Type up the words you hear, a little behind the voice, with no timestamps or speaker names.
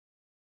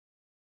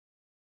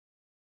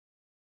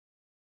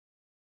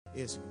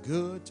It's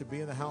good to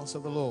be in the house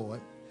of the Lord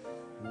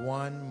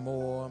one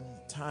more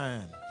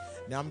time.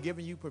 Now, I'm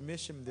giving you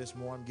permission this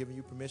morning.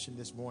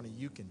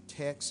 You can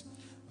text.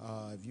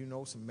 If you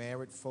know some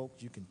married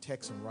folks, you can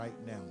text them right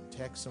now.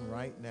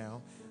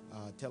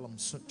 Tell them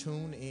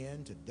tune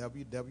in to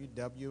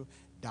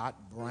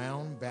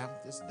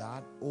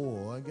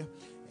www.brownbaptist.org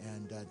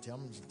and tell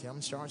them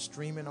start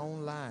streaming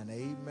online.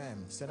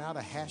 Amen. Send out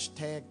a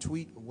hashtag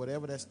tweet,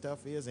 whatever that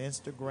stuff is,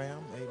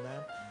 Instagram.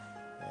 Amen.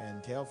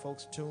 And tell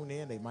folks to tune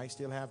in. They might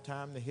still have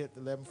time to hit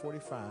the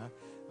 11:45.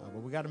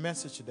 But we got a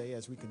message today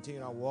as we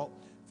continue our walk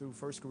through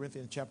 1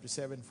 Corinthians chapter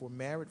 7 for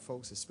married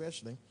folks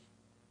especially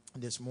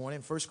this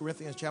morning. 1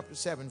 Corinthians chapter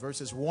 7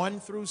 verses 1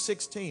 through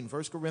 16.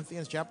 1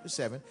 Corinthians chapter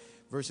 7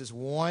 verses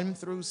 1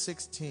 through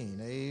 16.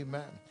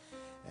 Amen.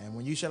 And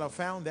when you shall have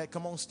found that,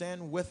 come on,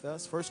 stand with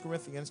us. 1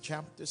 Corinthians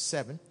chapter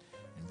 7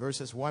 and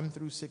verses 1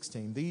 through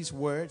 16. These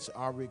words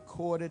are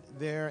recorded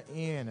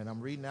therein, and I'm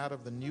reading out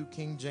of the New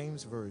King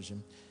James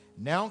Version.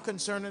 Now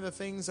concerning the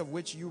things of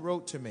which you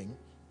wrote to me,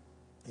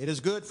 it is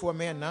good for a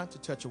man not to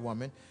touch a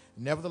woman.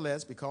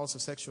 Nevertheless, because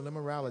of sexual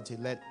immorality,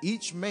 let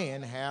each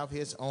man have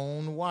his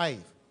own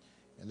wife,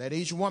 and let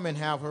each woman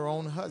have her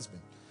own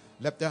husband.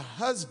 Let the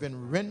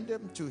husband render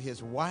to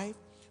his wife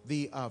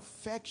the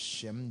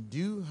affection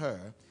due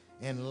her,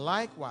 and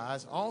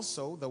likewise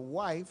also the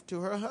wife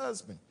to her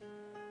husband.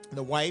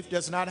 The wife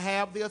does not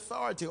have the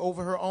authority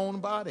over her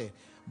own body,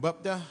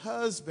 but the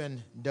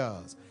husband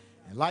does.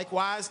 And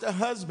likewise, the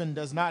husband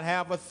does not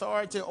have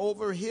authority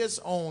over his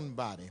own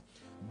body,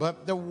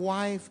 but the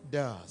wife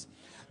does.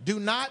 Do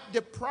not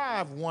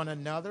deprive one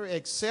another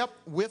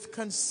except with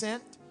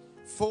consent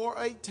for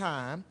a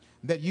time,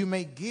 that you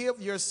may give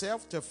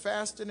yourself to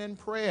fasting and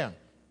prayer,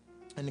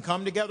 and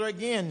come together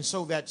again,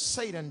 so that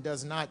Satan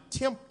does not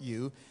tempt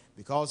you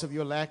because of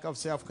your lack of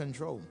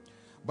self-control.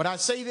 But I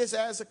say this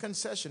as a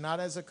concession, not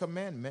as a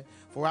commandment,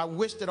 for I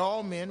wish that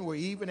all men were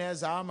even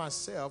as I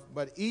myself,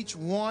 but each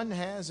one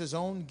has his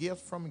own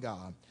gift from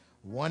God,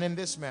 one in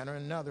this manner,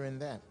 another in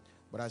that.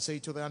 But I say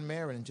to the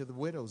unmarried and to the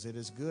widows, it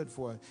is good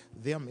for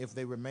them if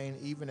they remain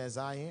even as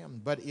I am.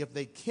 But if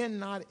they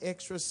cannot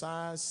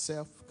exercise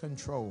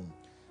self-control,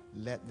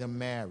 let them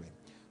marry.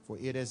 For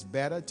it is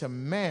better to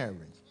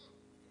marry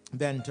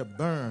than to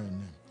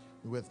burn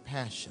with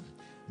passion.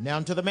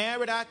 Now to the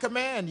married I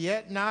command,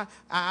 yet not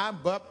I,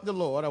 but the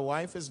Lord. A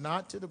wife is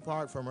not to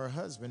depart from her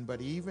husband, but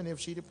even if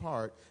she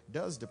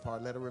does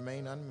depart, let her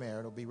remain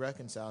unmarried or be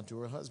reconciled to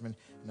her husband.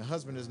 And the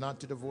husband is not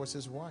to divorce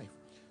his wife.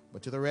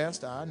 But to the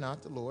rest I,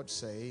 not the Lord,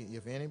 say,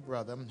 if any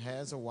brother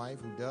has a wife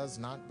who does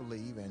not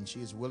believe, and she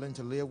is willing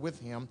to live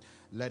with him,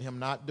 let him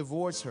not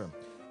divorce her.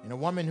 And a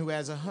woman who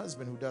has a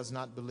husband who does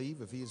not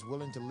believe, if he is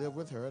willing to live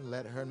with her,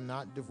 let her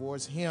not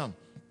divorce him.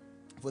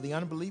 For the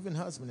unbelieving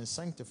husband is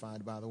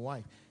sanctified by the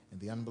wife, and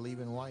the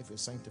unbelieving wife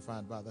is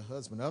sanctified by the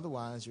husband.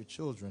 Otherwise your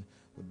children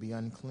would be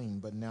unclean,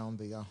 but now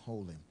they are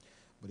holy.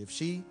 But if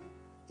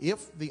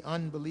the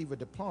unbeliever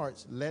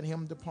departs, let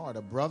him depart.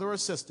 A brother or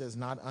sister is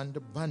not under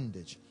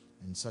bondage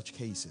in such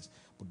cases.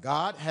 But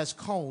God has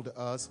called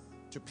us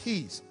to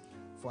peace.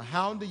 For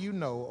how do you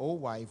know, O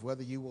wife,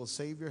 whether you will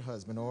save your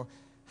husband? Or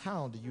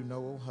how do you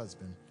know, O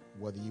husband,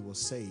 whether you will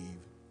save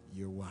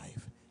your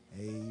wife?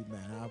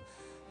 Amen.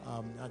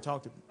 I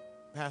talked to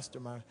Pastor,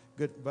 my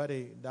good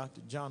buddy,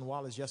 Dr. John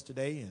Wallace,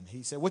 yesterday, and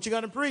he said, what you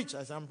going to preach?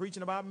 I said, I'm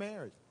preaching about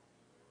marriage.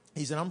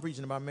 He said, I'm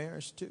preaching about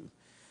marriage too.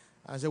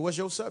 I said, what's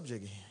your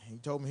subject? He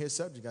told me his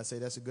subject. I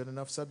said, that's a good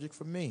enough subject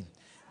for me.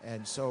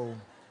 And so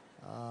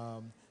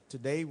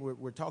today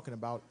we're talking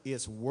about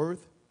it's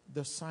worth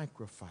the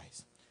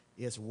sacrifice.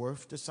 It's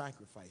worth the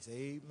sacrifice.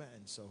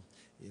 Amen. So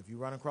if you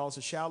run across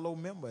a shallow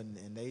member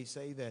and they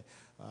say that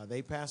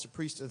they pastor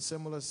preached a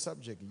similar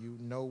subject, you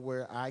know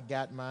where I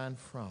got mine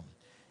from.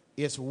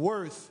 It's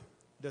worth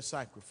the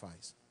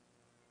sacrifice.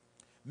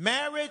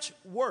 Marriage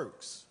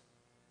works,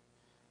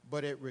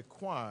 but it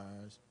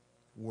requires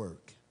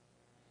work.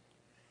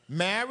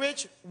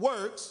 Marriage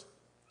works,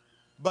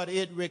 but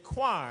it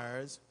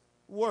requires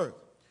work.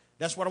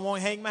 That's what I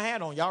want to hang my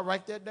hat on. Y'all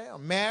write that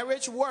down.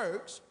 Marriage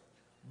works,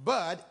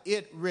 but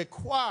it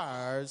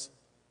requires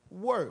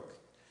work.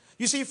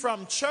 You see,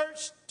 from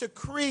church to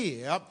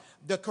crib,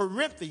 the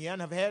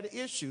Corinthians have had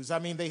issues. I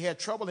mean, they had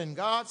trouble in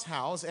God's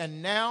house,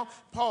 and now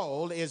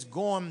Paul is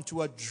going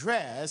to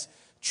address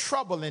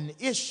troubling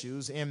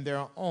issues in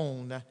their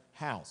own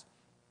house.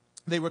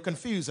 They were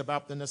confused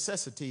about the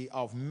necessity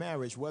of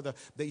marriage, whether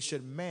they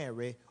should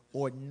marry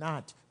or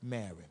not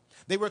marry.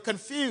 They were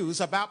confused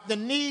about the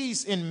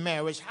needs in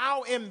marriage,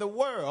 how in the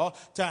world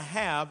to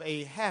have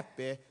a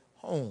happy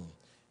home.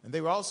 And they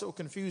were also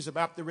confused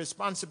about the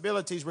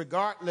responsibilities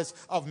regardless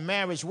of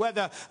marriage,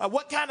 whether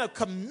what kind of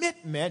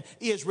commitment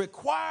is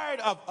required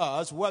of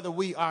us, whether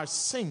we are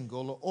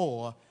single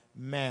or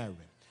married.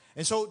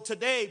 And so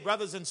today,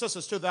 brothers and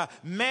sisters, to the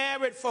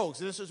married folks,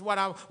 this is what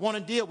I want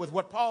to deal with,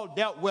 what Paul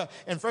dealt with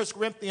in 1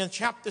 Corinthians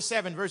chapter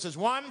 7, verses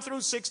 1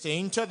 through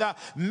 16. To the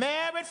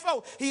married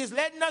folk, he is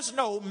letting us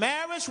know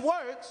marriage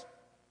works,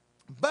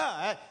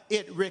 but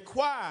it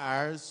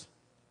requires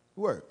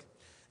work.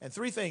 And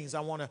three things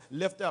I want to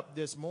lift up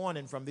this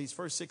morning from these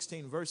first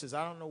 16 verses.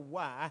 I don't know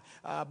why,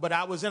 but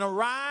I was in a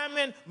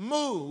rhyming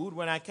mood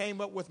when I came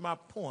up with my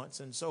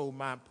points. And so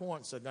my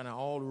points are going to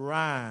all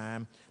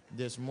rhyme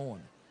this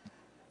morning.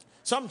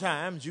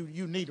 Sometimes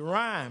you need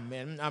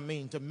rhyming,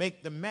 to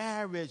make the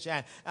marriage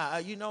and,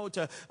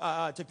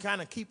 to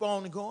kind of keep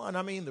on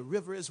going. The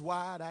river is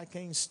wide, I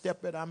can't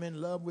step it. I'm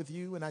in love with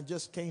you and I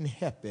just can't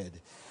help it.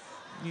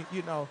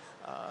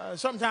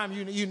 Sometimes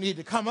you need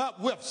to come up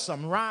with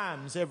some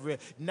rhymes every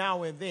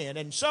now and then.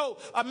 And so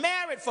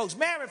married folks,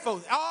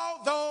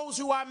 all those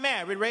who are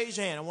married, raise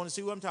your hand. I want to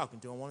see who I'm talking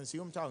to.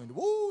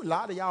 Woo, a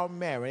lot of y'all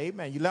married.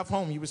 Amen. You left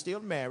home, you were still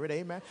married.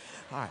 Amen.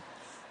 All right.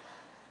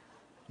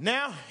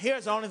 Now,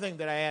 here's the only thing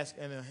that I ask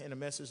in a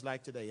message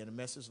like today.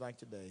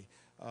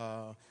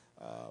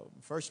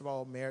 First of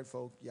all, married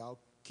folk, y'all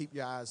keep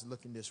your eyes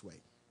looking this way.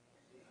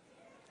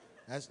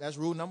 That's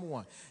rule number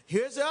one.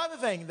 Here's the other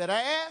thing that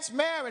I ask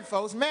married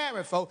folks,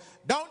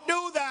 don't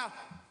do that.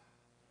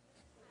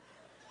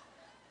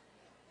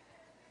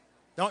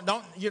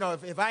 Don't,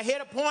 if I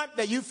hit a point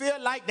that you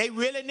feel like they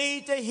really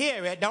need to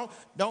hear it,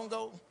 don't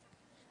go.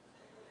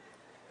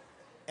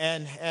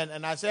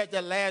 And I said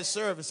that last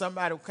service,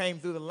 somebody came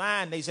through the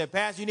line, they said,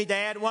 Pastor, you need to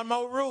add one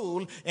more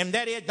rule, and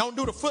that is don't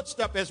do the foot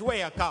stuff as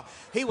well, because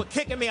he was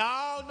kicking me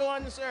all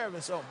during the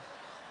service. So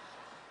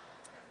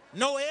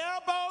no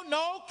elbow,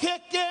 no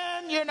kicking,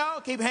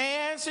 keep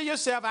hands to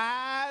yourself,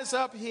 eyes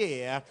up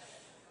here.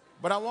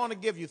 But I want to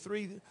give you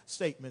three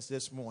statements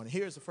this morning.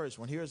 Here's the first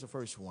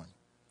one.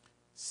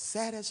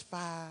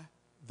 Satisfy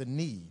the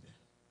need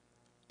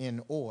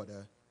in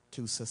order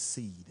to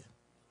succeed.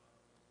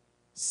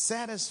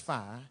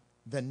 Satisfy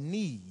the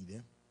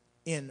need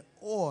in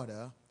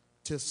order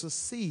to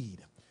succeed.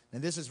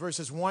 And this is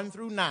verses 1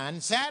 through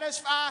 9.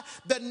 Satisfy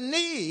the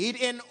need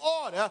in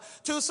order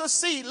to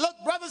succeed. Look,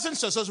 brothers and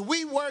sisters,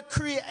 we were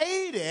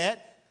created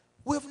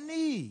with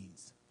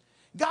needs.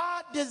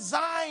 God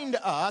designed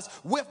us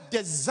with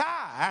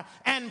desire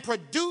and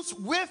produced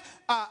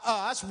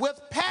us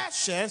with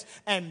passions,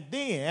 and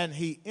then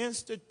he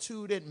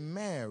instituted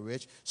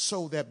marriage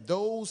so that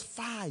those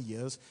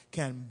fires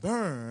can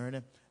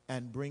burn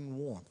and bring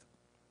warmth.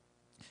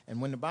 And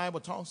when the Bible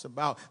talks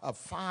about a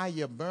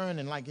fire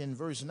burning, like in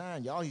verse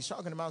 9, y'all, he's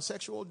talking about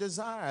sexual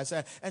desires.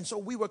 And so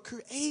we were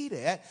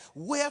created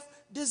with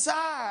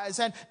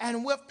desires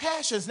and with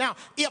passions. Now,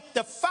 if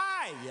the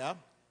fire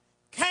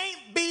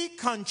can't be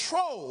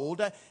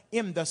controlled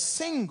in the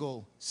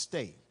single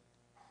state,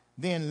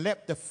 then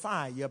let the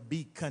fire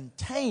be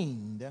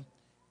contained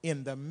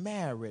in the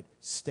married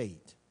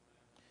state.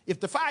 If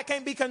the fire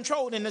can't be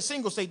controlled in the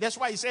single state, that's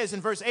why he says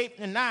in verse 8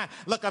 and 9,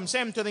 look, I'm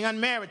saying to the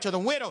unmarried, to the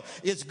widow,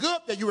 it's good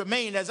that you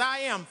remain as I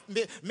am.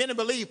 Many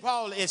believe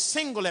Paul is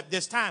single at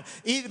this time,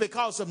 either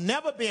because of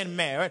never being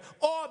married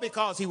or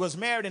because he was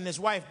married and his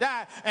wife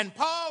died. And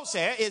Paul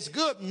said it's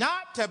good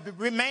not to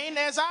remain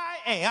as I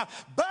am,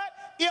 but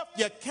if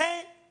you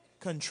can't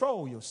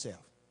control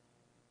yourself,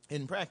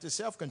 in practice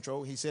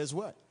self-control, he says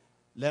what?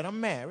 Let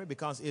them marry,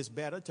 because it's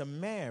better to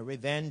marry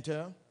than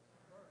to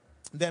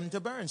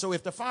burn. So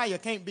if the fire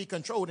can't be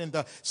controlled in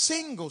the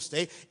single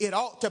state, it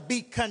ought to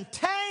be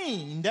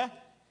contained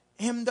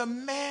in the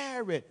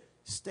married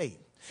state.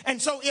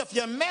 And so if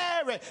you're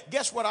married,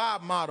 guess what our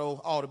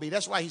motto ought to be?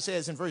 That's why he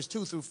says in verse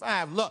 2 through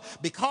 5, look,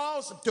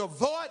 because to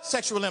avoid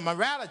sexual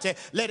immorality,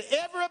 let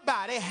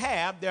everybody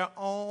have their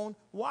own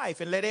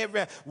wife, and let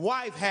every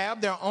wife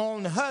have their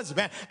own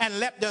husband, and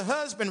let the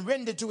husband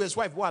render to his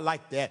wife, well,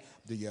 like that,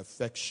 the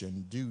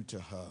affection due to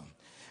her.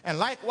 And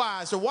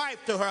likewise, the wife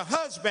to her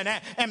husband,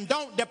 and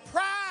don't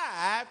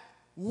deprive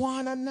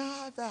one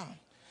another.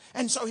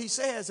 And so he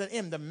says that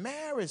in the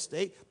marriage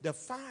state, the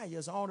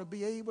fires ought to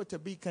be able to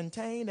be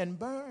contained and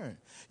burned.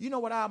 You know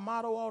what our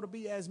motto ought to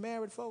be as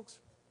married folks?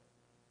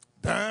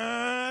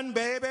 Burn,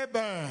 baby,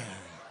 burn.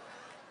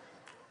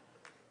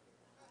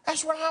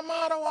 That's what our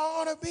motto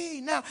ought to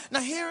be. Now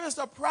here is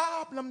the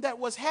problem that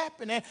was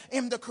happening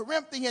in the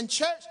Corinthian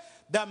church.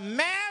 The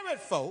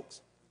married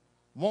folks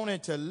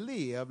wanted to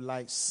live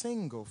like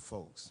single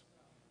folks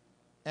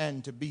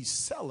and to be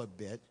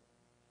celibate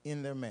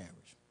in their marriage.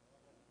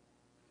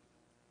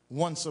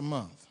 Once a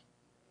month,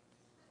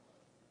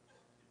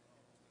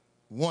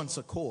 once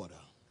a quarter,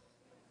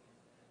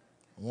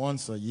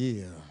 once a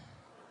year.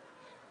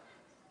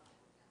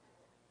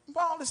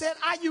 Paul said,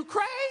 are you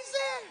crazy?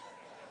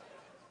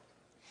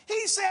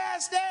 He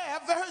says there,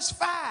 verse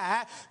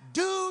 5,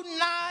 do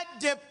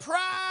not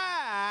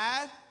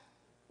deprive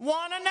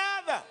one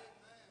another.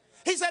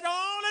 He said,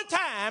 all the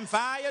time,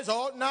 fires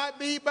ought not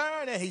be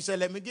burning. He said,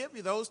 let me give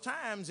you those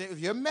times if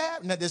you're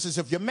married. Now, this is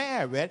if you're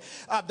married.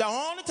 The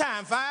only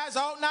time fires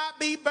ought not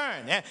be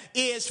burning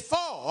is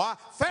for,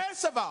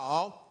 first of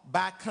all,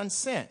 by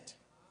consent,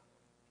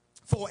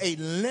 for a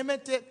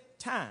limited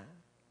time.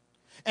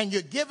 And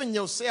you're giving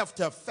yourself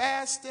to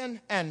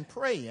fasting and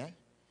praying,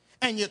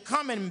 and you're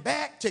coming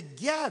back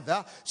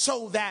together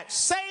so that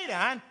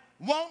Satan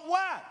won't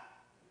what?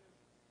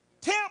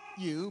 Tempt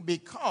you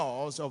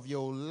because of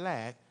your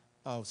lack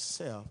of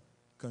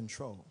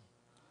self-control.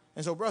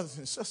 And so, brothers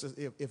and sisters,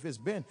 if it's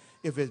been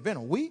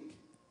a week,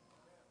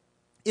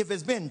 if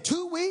it's been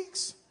 2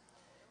 weeks,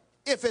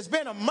 if it's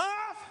been a month,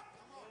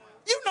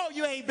 you know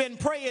you ain't been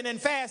praying and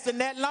fasting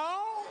that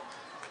long.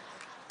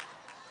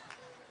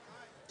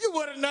 You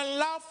would have done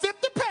lost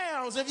 50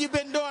 pounds if you've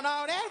been doing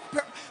all that,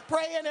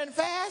 praying and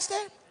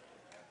fasting.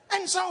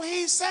 And so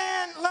he's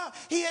saying, look,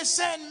 he is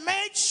saying,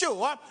 make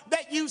sure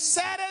that you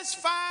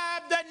satisfy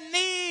the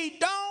need.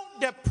 Don't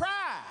deprive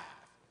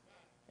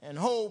and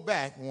hold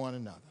back one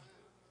another.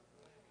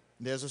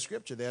 There's a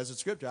scripture.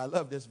 I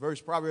love this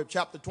verse. Proverbs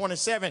chapter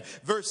 27,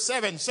 verse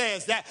 7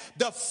 says that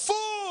the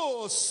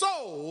full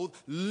soul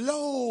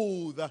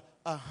loathe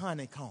a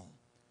honeycomb.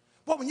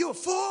 But when you're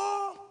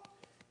full,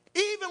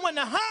 even when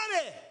the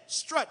honey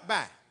struck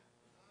by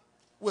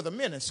with a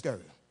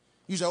miniskirt,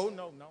 you say, oh,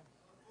 no,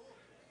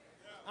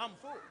 I'm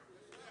full.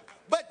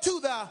 But to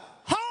the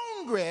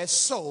hungry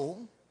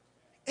soul,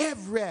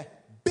 every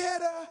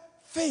bitter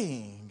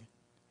thing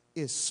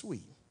is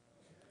sweet.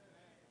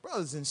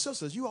 Brothers and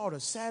sisters, you ought to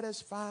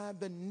satisfy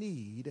the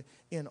need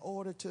in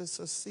order to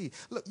succeed.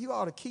 Look, you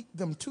ought to keep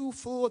them too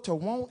full to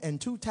want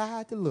and too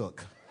tired to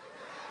look.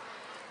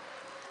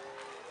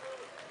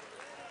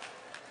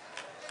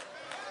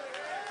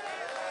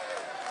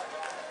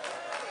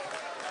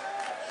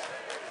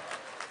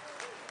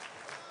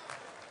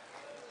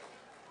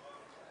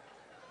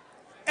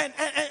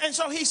 And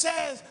so he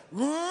says,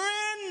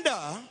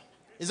 render.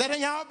 Is that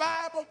in your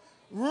Bible?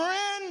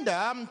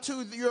 Render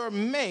to your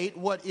mate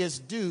what is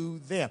due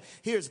them.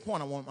 Here's the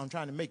point I'm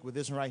trying to make with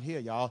this one right here,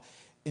 y'all.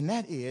 And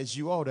that is,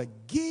 you ought to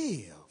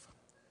give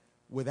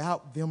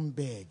without them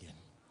begging.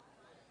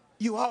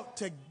 You ought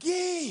to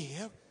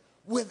give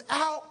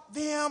without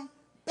them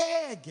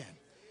begging.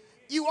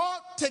 You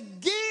ought to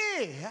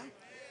give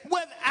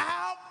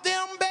without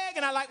them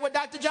begging. I like what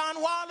Dr.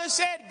 John Wallace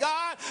said.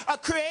 God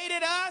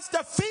created us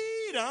to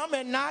feed them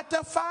and not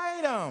to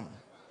fight them.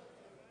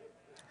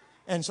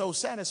 And so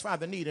satisfy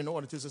the need in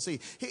order to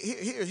succeed.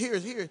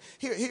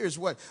 Here's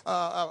what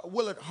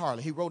Willard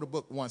Harley, he wrote a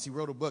book once. He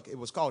wrote a book. It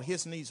was called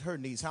His Needs, Her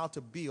Needs, How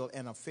to Build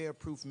an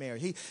Affair-Proof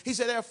Marriage. He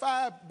said there are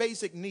 5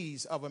 basic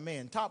needs of a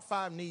man. Top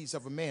 5 needs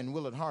of a man,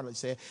 Willard Harley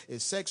said,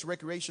 is sex,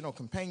 recreational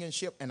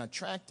companionship, an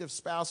attractive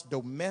spouse,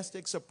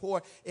 domestic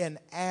support, and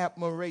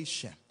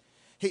admiration.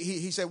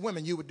 He said,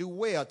 women, you would do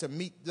well to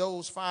meet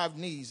those 5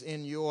 needs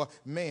in your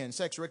man: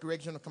 sex,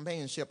 recreational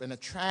companionship, an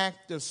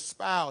attractive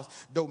spouse,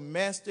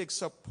 domestic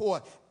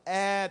support,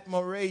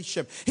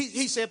 admiration.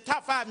 He said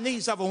top 5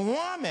 needs of a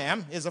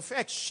woman is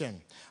affection,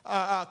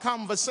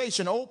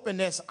 conversation,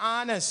 openness,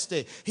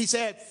 honesty. He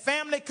said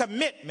family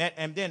commitment,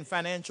 and then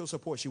financial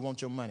support. She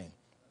wants your money.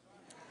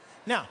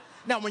 Now,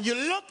 when you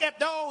look at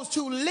those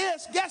 2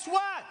 lists, guess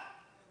what?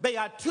 They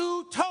are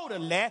 2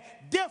 totally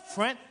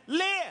different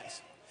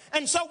lists.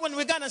 And so when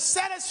we're going to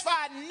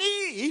satisfy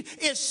need,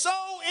 it's so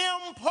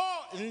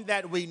important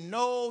that we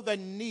know the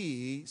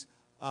needs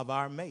of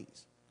our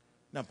mates.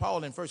 Now,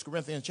 Paul in 1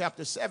 Corinthians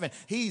chapter 7,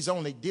 he's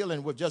only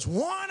dealing with just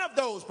one of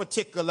those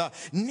particular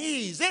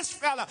needs. This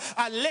fella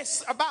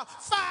lists about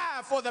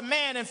 5 for the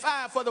man and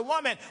 5 for the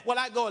woman. Well,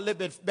 I go a little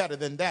bit better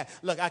than that.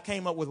 Look, I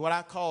came up with what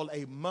I call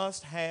a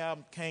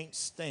must-have,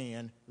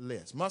 can't-stand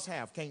list.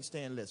 Must-have,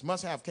 can't-stand list.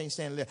 Must-have,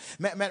 can't-stand list.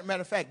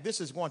 Matter of fact, this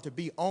is going to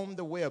be on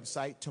the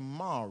website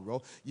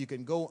tomorrow. You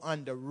can go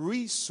under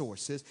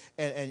resources,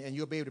 and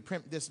you'll be able to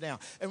print this down.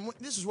 And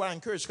this is what I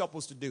encourage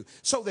couples to do,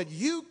 so that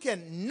you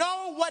can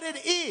know what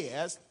it is,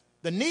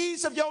 the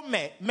needs of your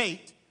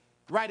mate.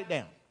 Write it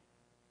down.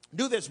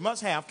 Do this.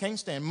 Must have, can't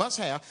stand, must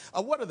have.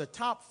 What are the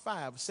top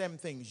 5, 7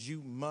 things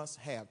you must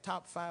have?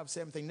 Top 5,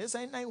 7 things. This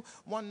ain't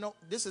one. No,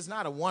 this is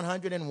not a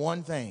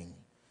 101 thing.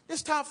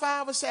 This top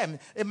 5 or 7.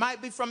 It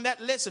might be from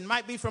that list. It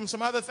might be from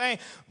some other thing.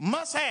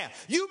 Must have.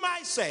 You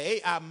might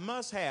say, I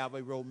must have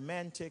a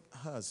romantic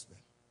husband.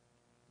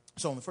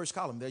 So on the first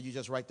column there, you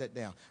just write that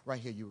down. Right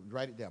here, you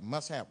write it down.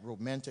 Must have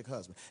romantic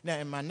husband. Now,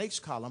 in my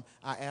next column,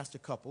 I asked the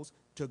couples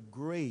to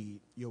grade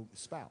your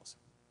spouse.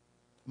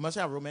 Must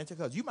have romantic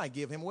husband. You might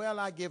give him, well,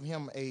 I give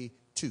him a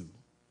 2.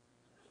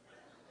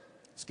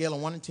 Scale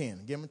of 1 to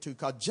 10. Give him a 2,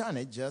 because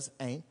Johnny just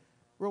ain't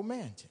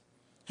romantic.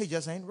 He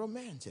just ain't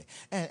romantic.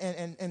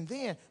 And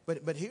then,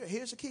 but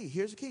here's the key.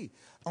 Here's the key.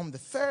 On the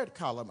third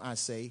column, I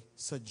say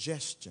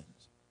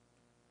suggestions.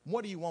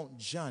 What do you want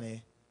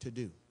Johnny to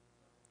do?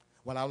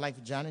 Well, I would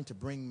like Johnny to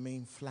bring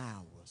me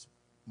flowers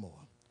more.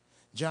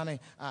 Johnny,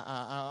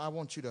 I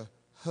want you to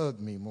hug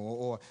me more,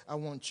 or I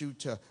want you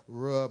to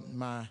rub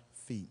my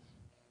feet.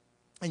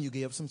 And you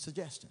give some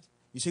suggestions.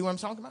 You see what I'm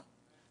talking about?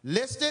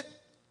 List it,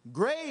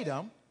 grade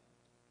them,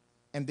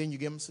 and then you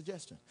give them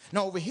suggestions.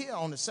 Now, over here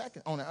on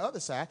the other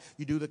side,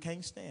 you do the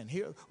can't stand.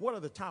 Here, what are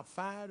the top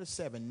 5 to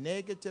 7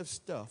 negative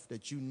stuff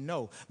that you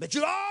know, that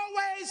you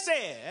always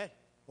said,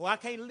 well, I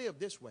can't live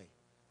this way.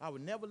 I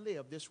would never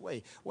live this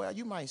way. Well,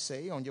 you might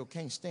say on your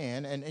can't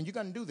stand, and you're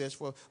going to do this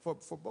for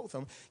both of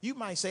them. You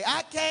might say,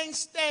 I can't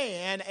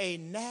stand a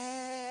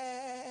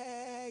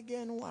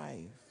nagging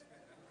wife.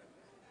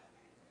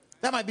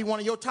 That might be one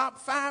of your top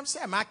 5,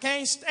 7. I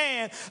can't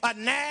stand a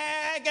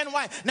nagging nagging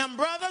wife. Now,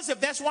 brothers, if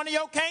that's one of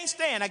your can't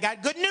stand, I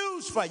got good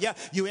news for you.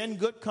 You're in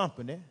good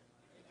company.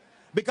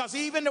 Because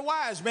even the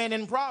wise man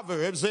in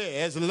Proverbs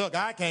says, look,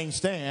 I can't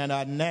stand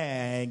a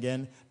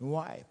nagging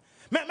wife.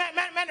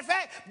 Matter of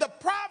fact, the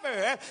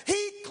proverb,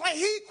 he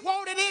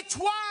quoted it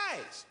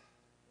twice.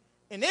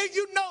 And if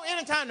you know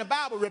anytime the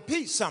Bible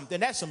repeats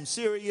something, that's some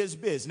serious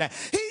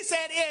business. He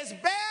said, it's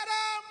better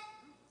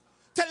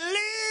to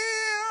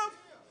live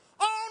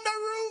on the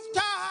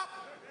rooftop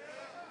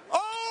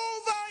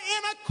over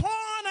in a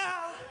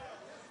corner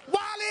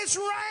while it's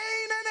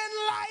raining and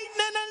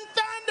lightning and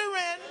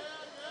thundering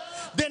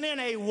than in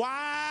a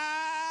wide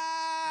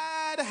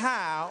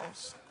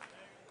house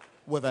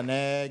with a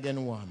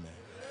nagging woman.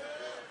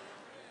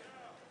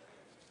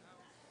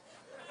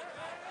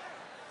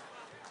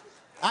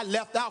 I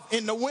left off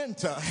in the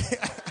winter.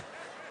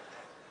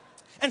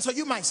 And so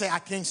you might say, I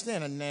can't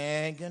stand a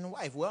nagging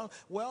wife.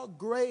 Well,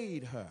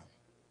 grade her.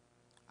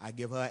 I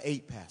give her an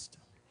 8, Pastor.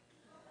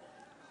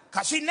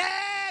 Because she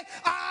nags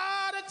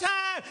all the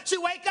time. She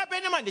wake up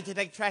in the morning. Did you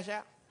take the trash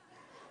out?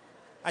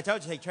 I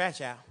told you to take trash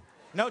out.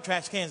 No,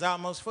 trash can's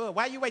almost full.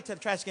 Why you wait till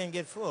the trash can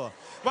get full?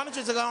 Why don't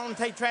you just go on and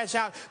take trash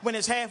out when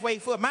it's halfway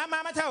full? My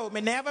mama told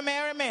me, never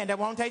marry a man that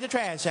won't take the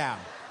trash out.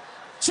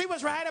 She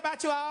was right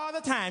about you all the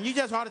time. You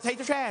just ought to take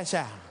the trash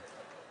out.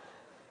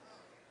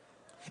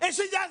 And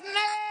she just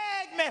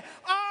nagged me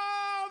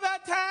all the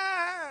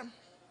time.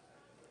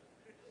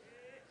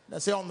 Now,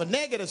 see, on the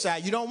negative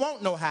side, you don't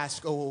want no high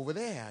school over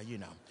there, you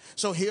know.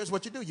 So here's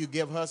what you do. You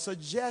give her a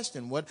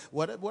suggestion. What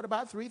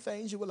about 3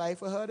 things you would like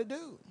for her to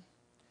do?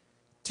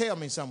 Tell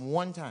me something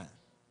one time.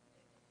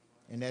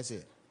 And that's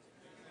it.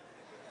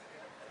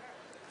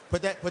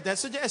 Put that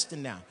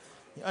suggestion down.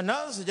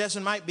 Another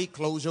suggestion might be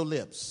close your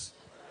lips.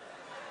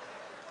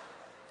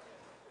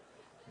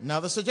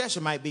 Another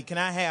suggestion might be, can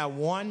I have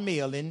 1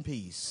 meal in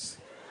peace?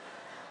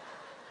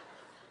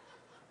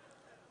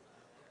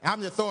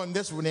 I'm just throwing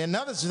this one in.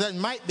 Another suggestion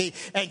might be,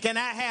 and can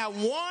I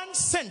have 1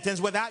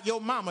 sentence without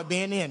your mama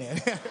being in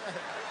it?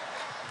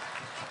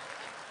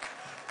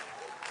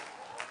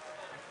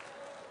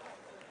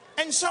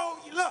 And so,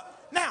 look,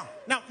 now,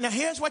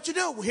 here's what you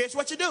do. Here's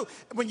what you do.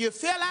 When you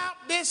fill out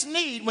this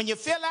need,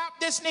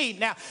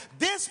 now,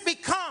 this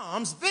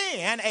becomes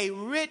then a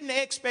written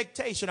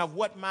expectation of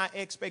what my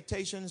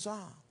expectations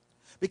are.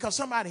 Because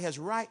somebody has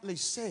rightly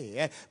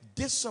said,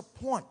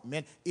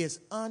 disappointment is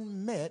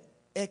unmet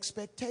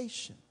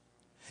expectation.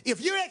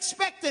 If you're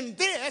expecting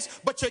this,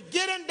 but you're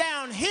getting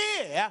down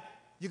here,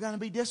 you're going to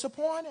be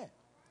disappointed.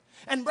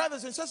 And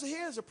brothers and sisters,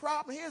 here's a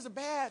problem. Here's a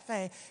bad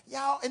thing.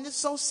 Y'all, and it's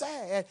so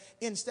sad,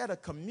 instead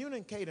of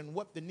communicating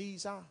what the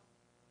needs are.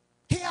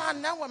 He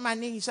don't know what my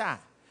needs are.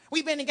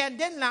 We've been together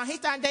dinner now. He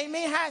started dating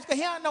me in high school.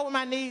 He don't know what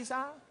my needs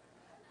are.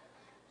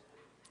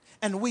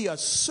 And we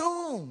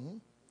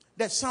assume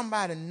that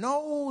somebody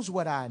knows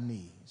what our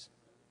needs.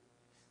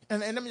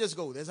 And let me just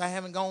go this. I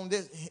haven't gone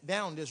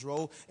down this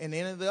road and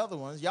any of the other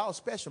ones. Y'all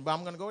special, but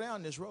I'm going to go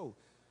down this road.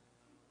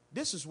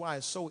 This is why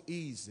it's so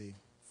easy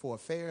for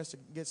affairs to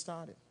get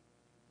started.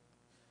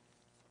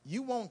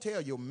 You won't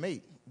tell your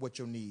mate what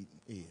your need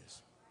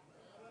is.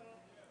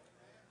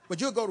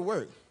 But you'll go to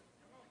work.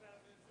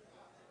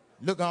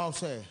 Look all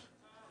sad.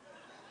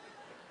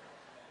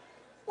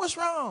 What's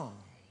wrong?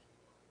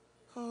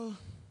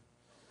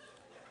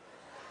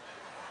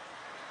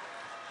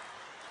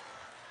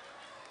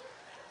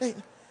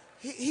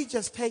 He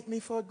just take me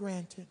for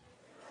granted.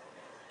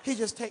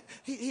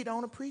 He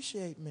don't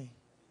appreciate me.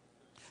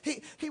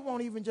 He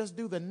won't even just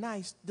do the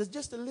nice,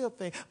 just the little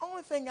thing.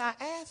 Only thing I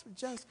ask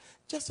was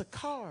just a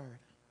card.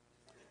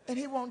 And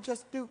he won't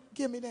just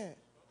give me that.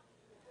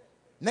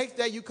 Next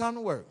day you come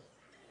to work.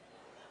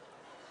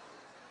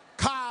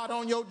 Card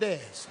on your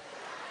desk.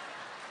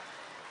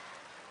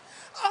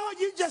 Oh,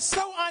 you just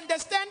so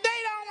understand. They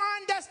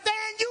don't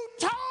understand. You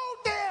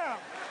told them.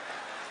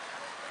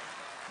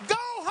 Go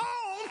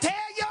home, tell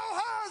your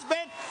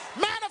husband.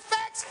 Matter of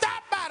fact,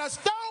 stop by the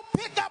store,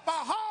 pick up a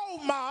whole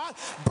mug,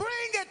 bring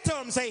it to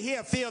him, say,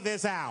 here, fill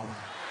this out.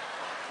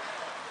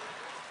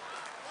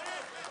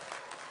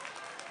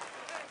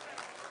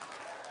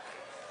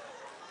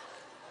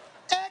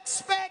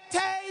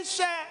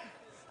 Expectation.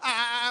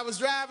 I was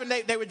driving,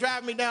 they were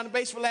driving me down to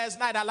Batesville last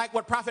night. I like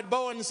what Prophet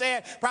Bowen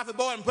said. Prophet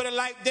Bowen put it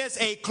like this: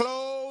 a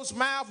closed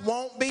mouth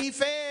won't be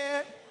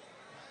fed.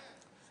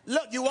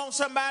 Look, you want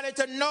somebody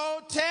to know,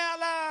 tell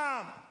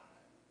them.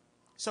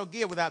 So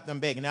give without them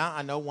begging. Now,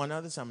 I know one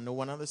other something,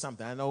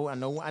 I know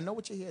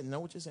what you're hearing, know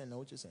what you're saying.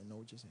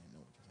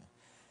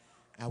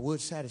 I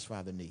would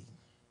satisfy the need,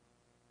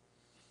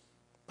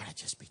 but I'd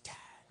just be tired.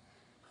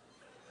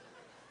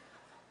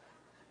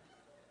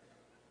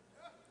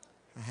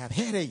 I have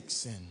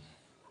headaches and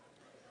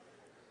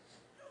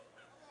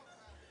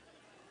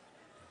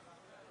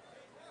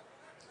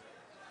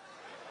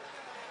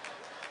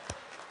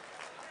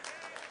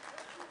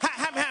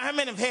how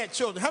many have had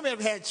children? How many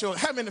have had children?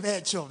 How many have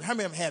had children? How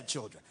many have had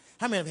children?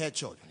 How many have had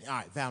children? All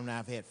right, Val and I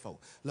have had 4.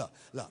 Look.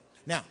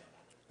 Now,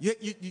 you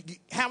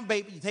have a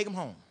baby, you take them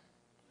home.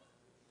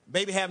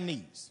 Baby have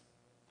needs.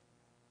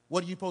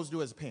 What are you supposed to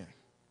do as a parent?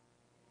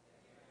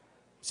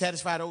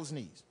 Satisfy those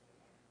needs.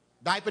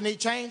 Diaper need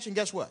change, and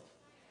guess what?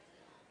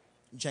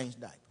 You change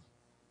the diaper.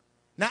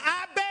 Now,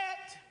 I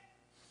bet.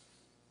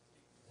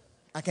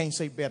 I can't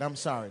say bet. I'm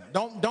sorry.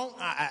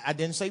 I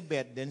didn't say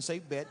bet. Didn't say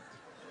bet.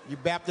 You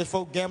Baptist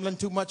folk gambling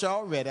too much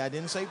already. I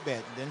didn't say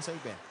bet. Didn't say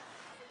bet.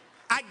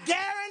 I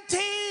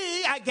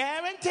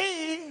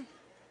guarantee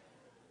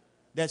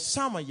that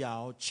some of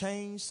y'all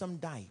changed some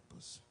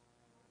diapers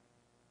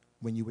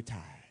when you were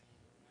tired.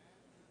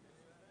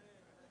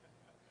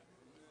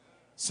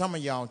 Some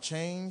of y'all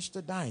changed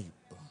the diaper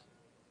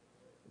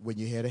when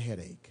you had a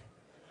headache.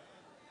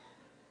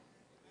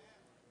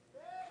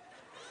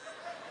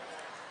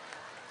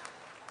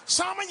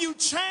 Some of you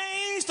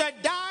changed the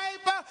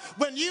diaper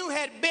when you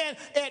had been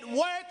at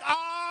work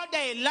all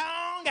day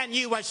long and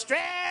you were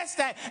stressed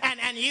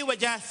and you were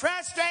just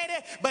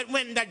frustrated. But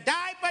when the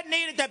diaper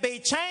needed to be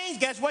changed,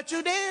 guess what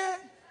you did?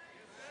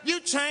 You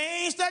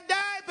changed the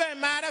diaper.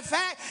 Matter of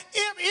fact,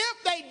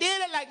 if they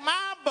did it like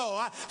my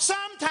boy,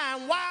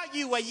 sometime while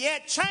you were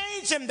yet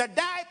changing the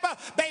diaper,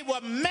 they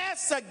would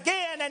mess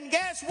again. And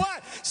guess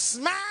what?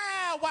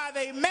 Smile while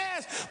they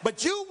mess.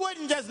 But you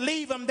wouldn't just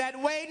leave them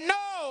that way.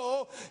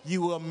 No,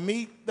 you will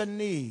meet the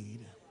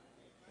need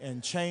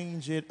and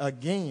change it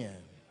again.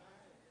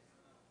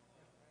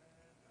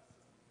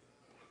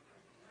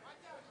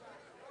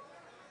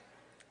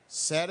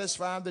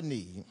 Satisfy the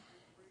need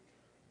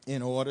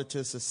in order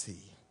to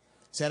succeed.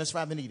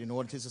 Satisfy the need in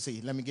order to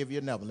succeed. Let me give you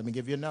another one.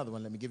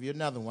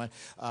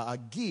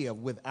 Give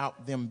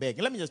without them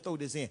begging. Let me just throw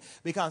this in.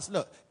 Because,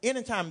 look,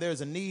 anytime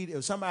there's a need,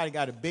 if somebody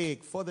got to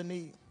beg for the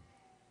need,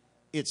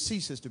 it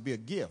ceases to be a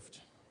gift.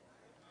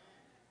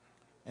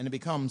 And it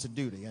becomes a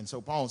duty. And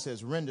so Paul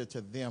says, render to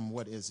them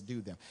what is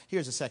due them.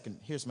 Here's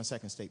my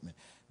second statement.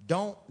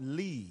 Don't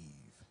leave.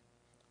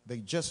 They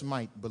just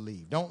might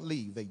believe. Don't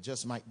leave. They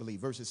just might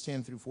believe. Verses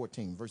 10 through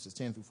 14.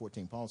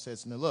 Paul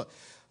says, now look,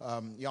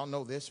 y'all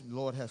know this. The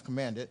Lord has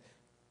commanded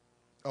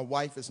a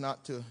wife is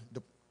not to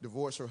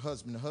divorce her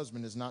husband. The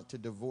husband is not to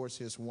divorce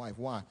his wife.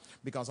 Why?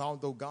 Because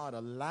although God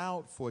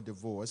allowed for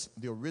divorce,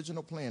 the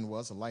original plan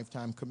was a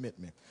lifetime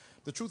commitment.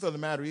 The truth of the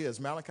matter is,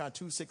 Malachi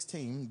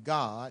 2:16,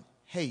 God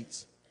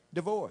hates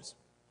divorce.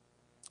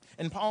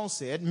 And Paul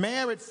said,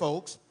 married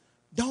folks,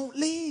 don't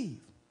leave.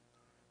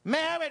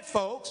 Married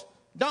folks,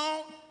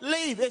 don't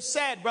leave. It's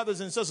sad,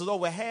 brothers and sisters,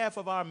 over half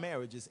of our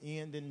marriages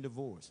end in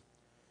divorce.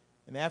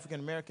 In the African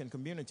American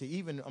community,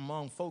 even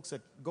among folks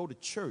that go to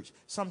church,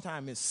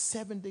 sometimes it's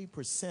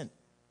 70%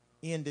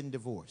 end in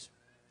divorce.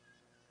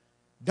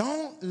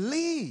 Don't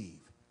leave.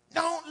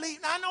 Don't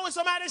leave. Now, I know what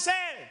somebody said.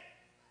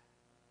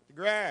 The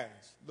grass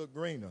look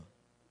greener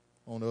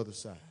on the other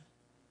side.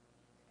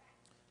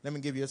 Let me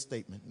give you a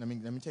statement. Let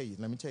me tell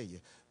you.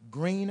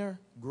 Greener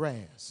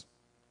grass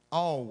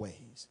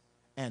always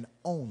and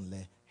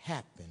only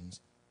happens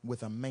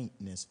with a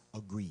maintenance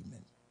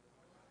agreement.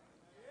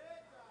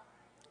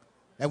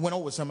 That went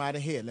over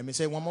somebody's head. Let me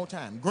say it one more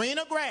time.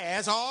 Greener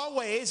grass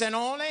always and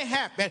only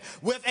happen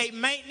with a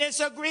maintenance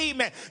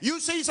agreement. You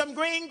see some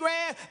green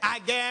grass, I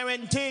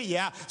guarantee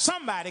you,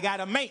 somebody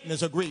got a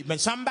maintenance agreement.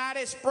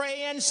 Somebody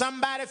spraying,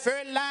 somebody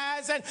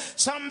fertilizing,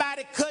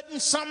 somebody cutting,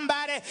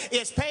 somebody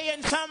is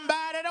paying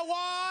somebody to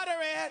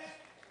water it.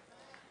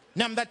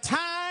 Now, the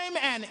time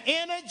and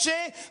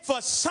energy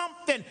for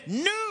something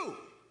new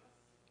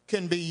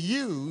can be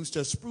used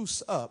to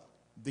spruce up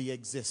the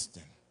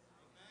existing.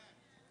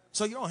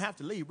 So you don't have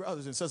to leave,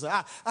 brothers and sisters.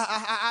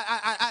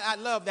 I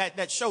love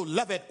that show,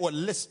 Love It or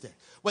List It,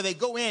 where they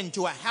go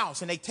into a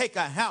house and they take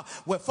a house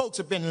where folks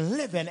have been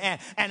living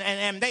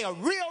and they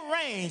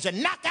rearrange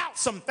and knock out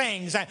some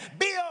things and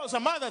build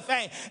some other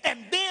things. And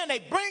then they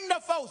bring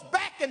the folks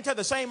back into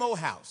the same old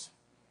house.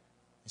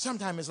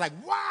 Sometimes it's like,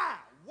 wow,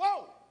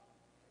 whoa,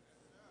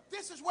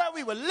 this is where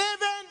we were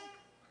living.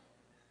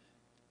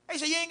 They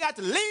say you ain't got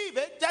to leave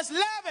it, just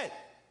love it.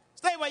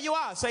 Stay where you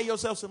are, save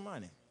yourself some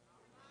money.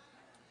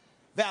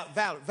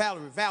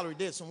 Valerie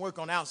did some work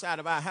on the outside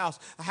of our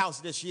house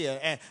this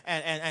year,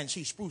 and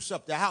she spruced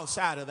up the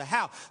outside of the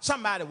house.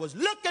 Somebody was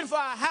looking for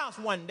a house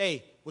one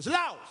day, was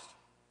lost.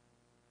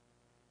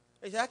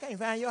 They said, I can't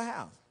find your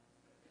house.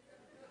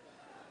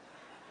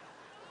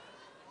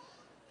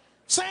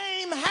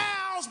 Same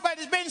house, but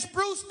it's been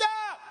spruced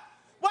up.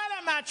 What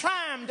am I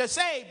trying to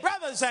say?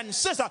 Brothers and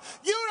sisters,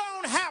 you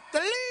don't have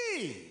to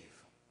leave.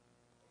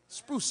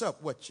 Spruce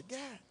up what you got.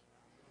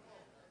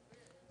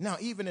 Now,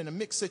 even in a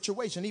mixed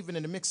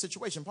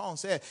situation, Paul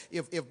said,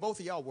 if both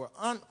of y'all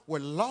were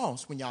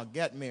lost when y'all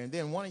got married, and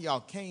then one of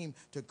y'all came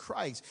to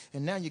Christ,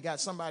 and now you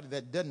got somebody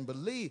that doesn't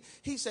believe,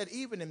 he said,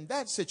 even in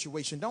that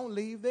situation, don't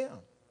leave them.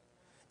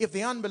 If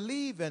the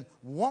unbelieving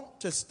want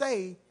to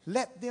stay,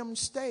 let them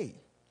stay.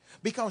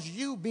 Because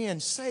you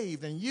being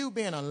saved and you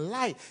being a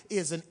light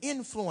is an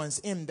influence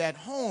in that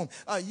home.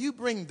 You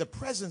bring the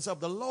presence of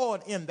the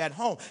Lord in that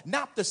home.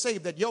 Not to say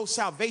that your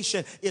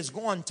salvation is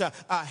going to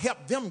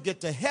help them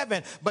get to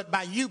heaven, but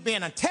by you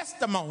being a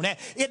testimony,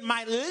 it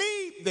might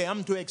lead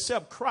them to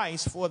accept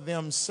Christ for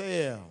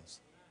themselves.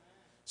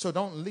 So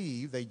don't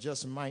leave, they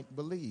just might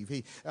believe.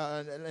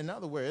 In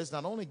other words,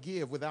 not only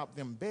give without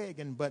them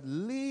begging, but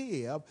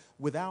live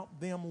without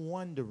them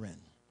wondering.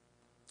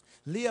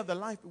 Live the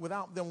life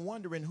without them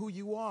wondering who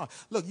you are.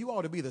 Look, you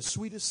ought to be the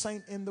sweetest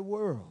saint in the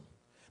world.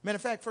 Matter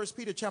of fact, 1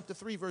 Peter chapter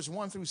 3, verse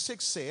 1 through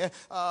 6 says,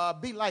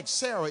 be like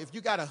Sarah. If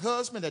you got a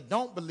husband that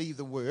don't believe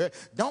the word,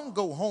 don't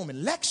go home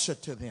and lecture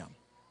to them.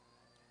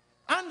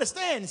 I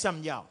understand some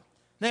of y'all.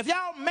 Now, if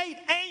y'all mate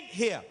ain't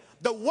here,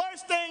 the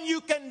worst thing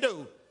you can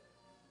do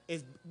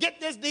is get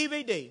this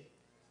DVD,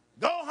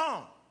 go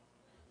home.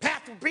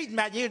 Pastor preaching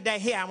about you today.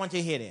 Here, I want you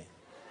to hear that.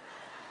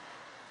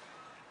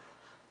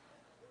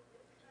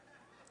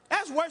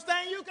 That's the worst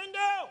thing you can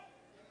do.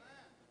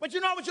 But you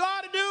know what you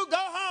ought to do? Go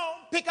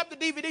home, pick up the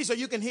DVD so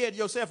you can hear it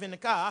yourself in the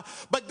car.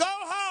 But go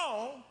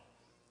home,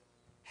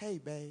 hey,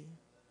 babe,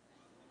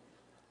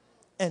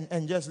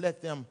 and just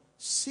let them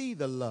see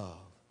the love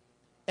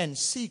and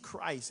see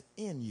Christ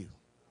in you.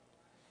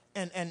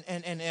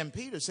 And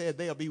Peter said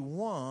they'll be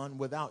one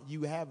without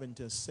you having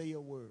to say a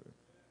word.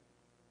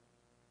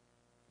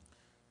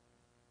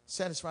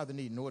 Satisfy the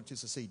need in order to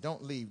succeed.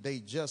 Don't leave. They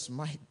just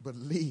might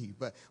believe.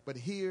 But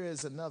here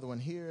is another one.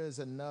 Here is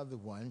another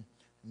one.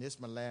 And this is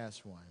my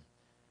last one.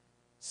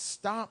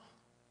 Stop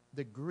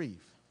the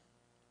grief.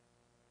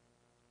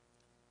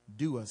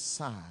 Do a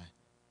sigh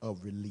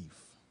of relief.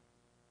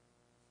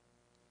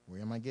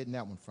 Where am I getting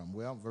that one from?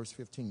 Well, verse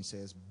 15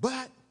 says,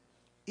 but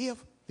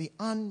if the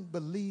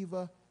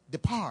unbeliever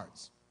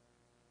departs,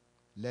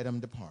 let him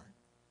depart.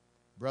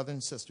 Brothers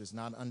and sisters,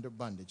 not under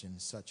bondage in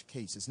such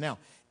cases. Now,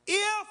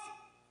 if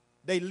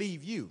they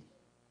leave you,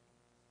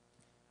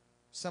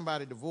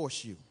 somebody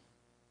divorce you,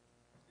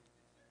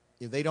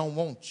 if they don't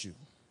want you,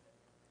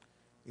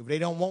 if they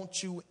don't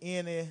want you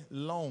any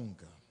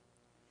longer,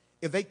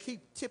 if they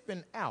keep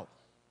tipping out,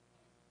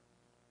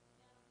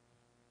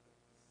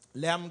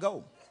 let them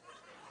go.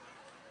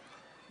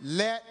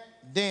 Let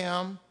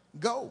them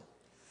go.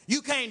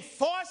 You can't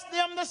force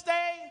them to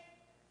stay.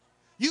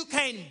 You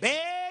can't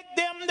beg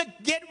them to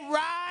get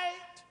right.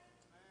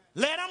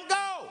 Let them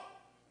go.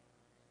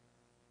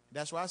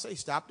 That's why I say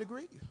stop the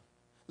grief.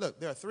 Look,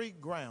 there are three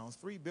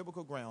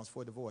biblical grounds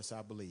for divorce,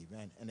 I believe,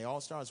 and they all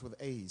start with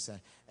A's.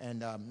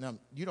 Now,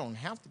 you don't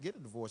have to get a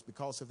divorce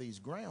because of these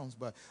grounds,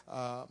 but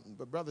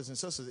brothers and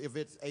sisters, if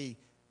it's a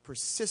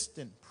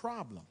persistent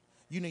problem,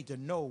 you need to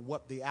know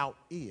what the out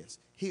is.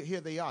 Here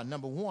they are.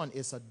 Number one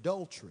is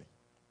adultery.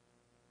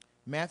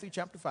 Matthew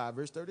chapter 5,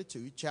 verse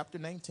 32, chapter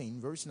 19,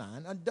 verse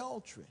 9,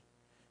 adultery.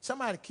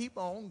 Somebody keep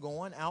on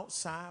going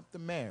outside the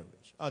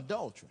marriage,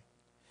 adultery.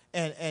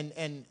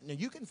 And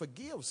you can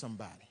forgive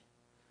somebody.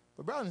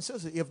 But brothers and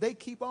sisters, if they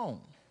keep on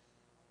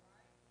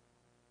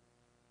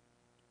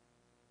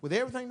with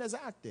everything that's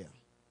out there,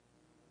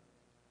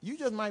 you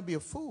just might be a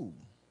fool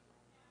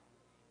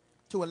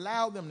to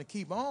allow them to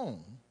keep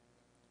on.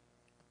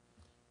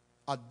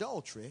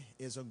 Adultery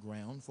is a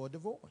ground for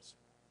divorce.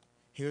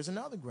 Here's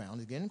another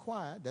ground. It's getting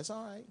quiet. That's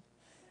all right.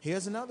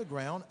 Here's another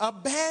ground.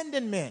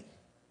 Abandonment.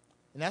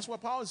 And that's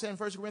what Paul is saying in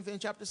 1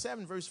 Corinthians chapter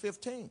 7, verse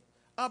 15.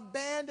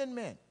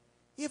 Abandonment.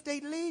 If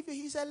they leave you,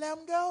 he said, let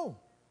them go.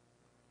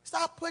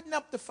 Stop putting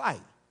up the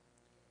fight.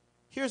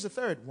 Here's the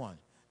third one.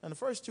 Now, the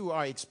first two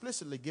are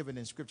explicitly given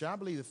in Scripture. I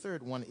believe the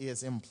third one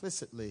is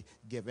implicitly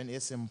given.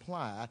 It's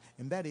implied,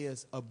 and that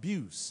is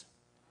abuse.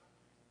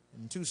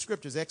 In two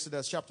scriptures,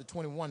 Exodus chapter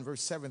 21,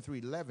 verse 7 through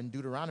 11,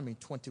 Deuteronomy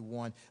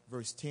 21,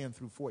 verse 10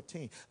 through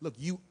 14. Look,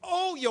 you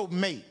owe your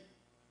mate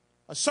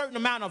a certain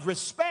amount of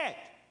respect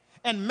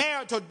and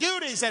marital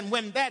duties, and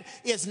when that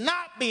is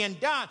not being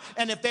done,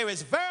 and if there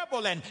is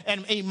verbal and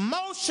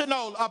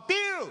emotional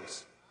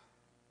abuse,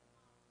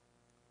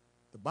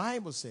 the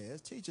Bible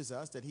teaches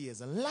us that he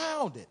has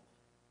allowed it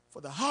for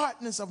the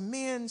hardness of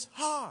men's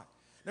heart.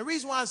 The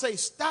reason why I say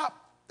stop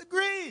the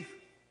grief,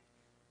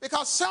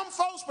 because some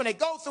folks, when they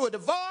go through a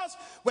divorce,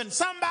 when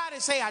somebody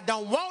say, I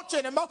don't want you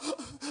anymore,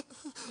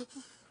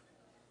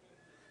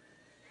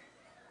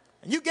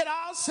 and you get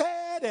all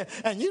sad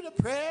and you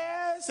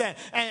depressed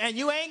and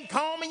you ain't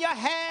combing your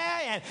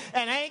hair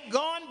and ain't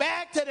going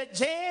back to the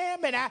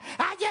gym, and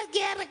I just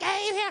gave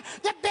him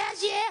the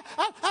best year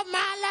of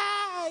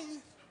my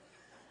life.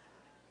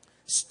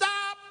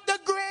 Stop the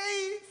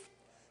grief.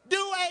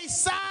 Do a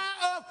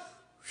sigh of,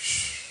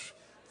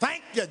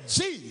 thank you,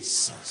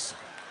 Jesus.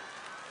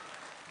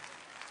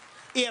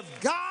 If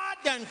God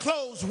done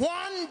close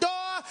one door,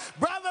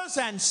 brothers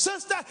and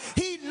sisters,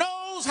 he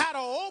knows how to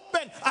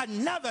open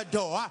another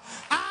door.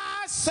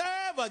 I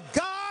serve a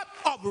God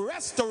of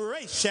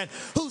restoration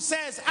who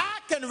says, I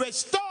can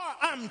restore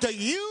unto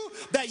you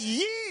the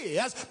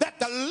years that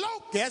the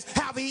locusts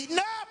have eaten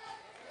up.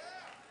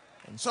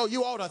 And so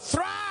you ought to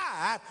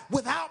thrive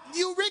without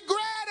you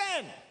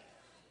regretting.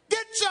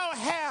 Get your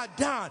hair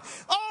done.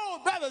 Oh,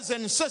 brothers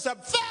and sisters,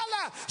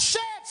 fella,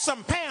 shed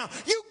some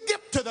pounds. You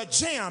get to the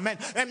gym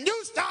and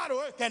you start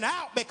working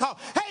out because,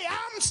 hey,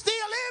 I'm still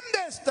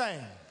in this thing.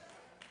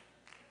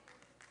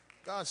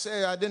 God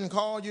said, I didn't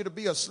call you to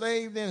be a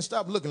slave, then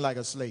stop looking like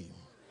a slave.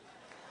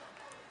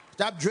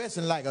 Stop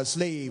dressing like a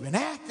slave and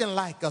acting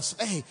like a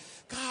slave.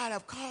 God,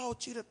 I've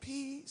called you to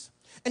peace.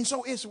 And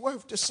so it's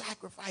worth the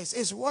sacrifice.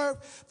 It's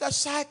worth the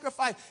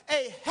sacrifice.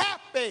 A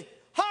happy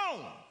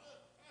home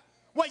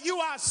where you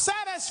are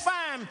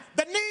satisfying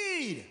the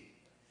need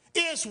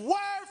is worth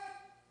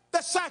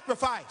the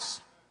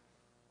sacrifice.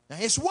 Now,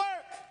 it's work,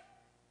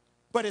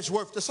 but it's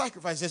worth the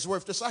sacrifice. It's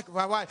worth the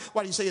sacrifice.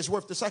 Why do you say it's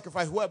worth the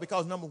sacrifice? Well,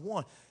 because number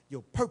one,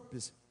 your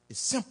purpose is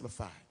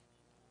simplified.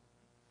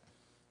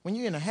 When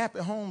you're in a happy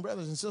home,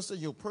 brothers and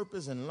sisters, your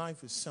purpose in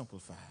life is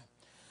simplified.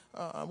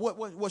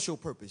 What's your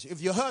purpose?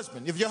 If your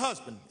husband,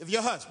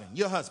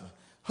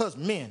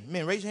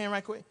 men, raise your hand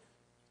right quick.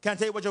 Can I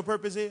tell you what your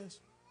purpose is?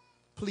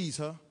 Please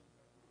her.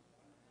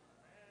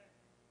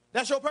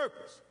 That's your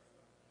purpose.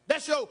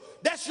 That's your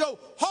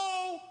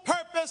whole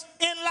purpose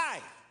in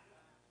life.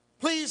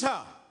 Please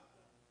her.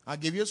 I'll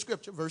give you a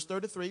scripture, verse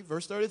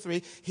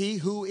 33. He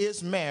who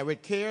is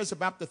married cares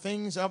about the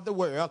things of the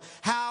world,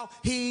 how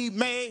he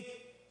may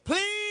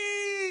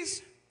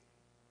please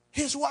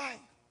his wife.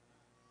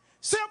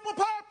 Simple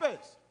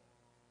purpose.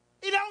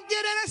 It don't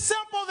get any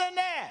simple than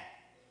that.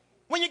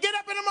 When you get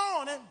up in the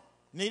morning,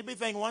 you need to be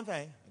thinking one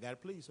thing. I got to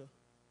please her.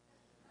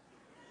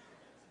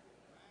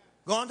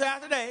 Going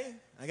throughout the day,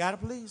 I got to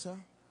please her.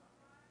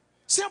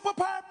 Simple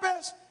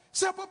purpose.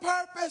 Simple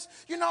purpose.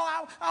 You know,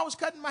 I was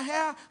cutting my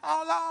hair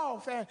all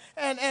off.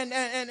 And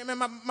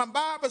my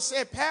barber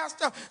said,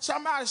 Pastor,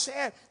 somebody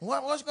said,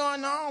 what's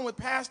going on with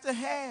Pastor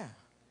hair?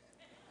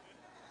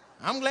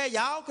 I'm glad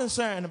y'all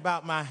concerned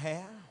about my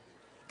hair.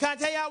 Can I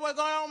tell y'all what's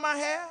going on with my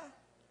hair?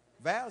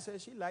 Val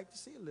said she'd like to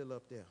see a little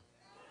up there.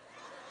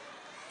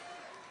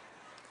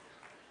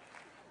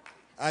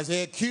 I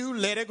said, Q,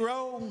 let it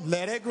grow.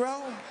 Let it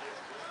grow.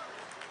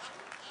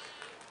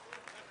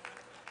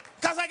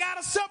 Because I got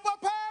a simple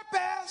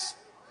purpose.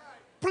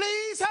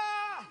 Please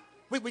her.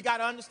 We got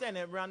to understand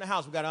it around the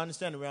house. We got to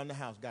understand it around the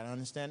house. Got to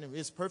understand it.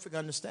 It's perfect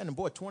understanding.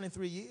 Boy,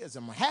 23 years.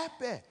 I'm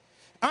happy.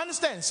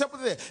 Understand. Simple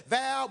as this.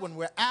 Val, when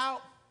we're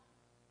out,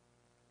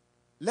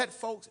 let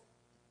folks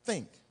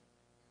think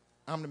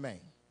I'm the man.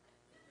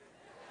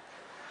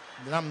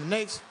 That I'm the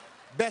next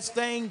best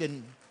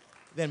thing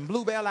than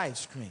Bluebell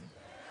ice cream.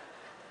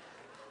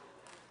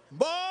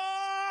 Boy,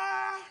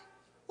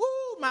 woo,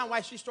 my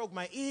wife, she stroked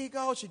my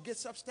ego. She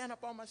gets up, stand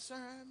up on my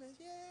sermons.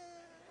 Yeah.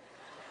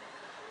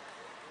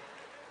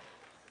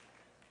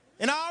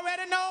 And I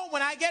already know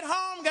when I get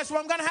home, guess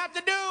what I'm going to have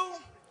to do?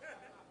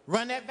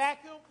 Run that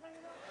vacuum cleaner.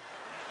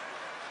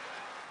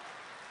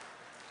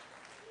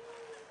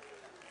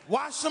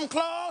 Wash some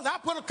clothes. I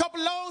put a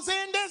couple loads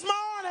in this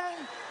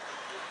morning.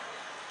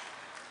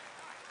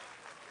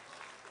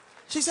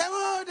 She said,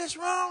 oh, this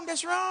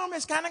room,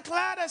 it's kind of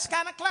cluttered,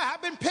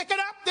 I've been picking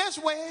up this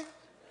way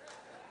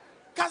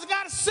because I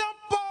got a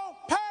simple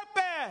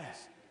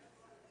purpose.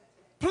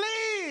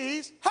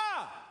 Please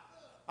her.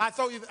 I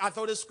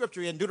throw this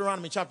scripture in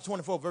Deuteronomy chapter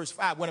 24, verse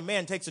 5. When a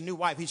man takes a new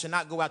wife, he shall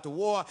not go out to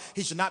war.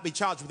 He shall not be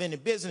charged with any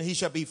business. He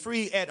shall be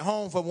free at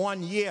home for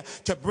 1 year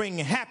to bring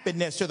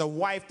happiness to the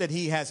wife that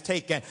he has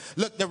taken.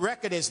 Look, the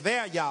record is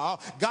there, y'all.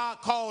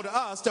 God called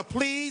us to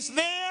please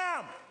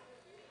them,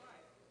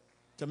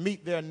 to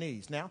meet their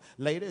needs. Now,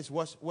 ladies,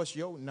 what's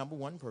your number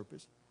one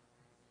purpose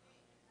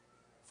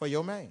for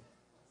your man?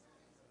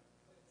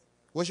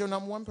 What's your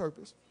number one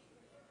purpose?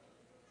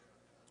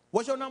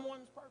 What's your number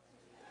one purpose?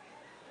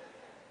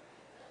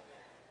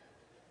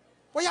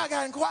 Well, y'all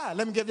got quiet.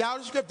 Let me give y'all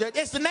the scripture.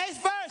 It's the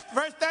next verse,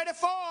 verse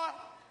 34.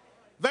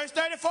 Verse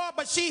 34,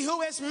 but she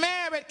who is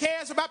married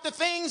cares about the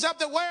things of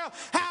the world,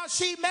 how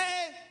she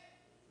may.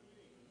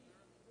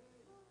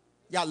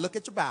 Y'all look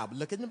at your Bible.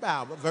 Look in the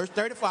Bible. Verse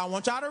 34. I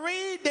want y'all to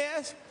read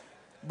this.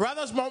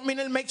 Brothers want me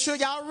to make sure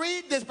y'all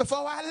read this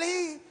before I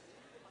leave.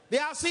 Do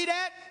y'all see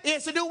that?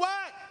 It's to do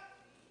what?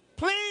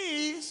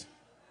 Please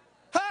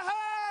her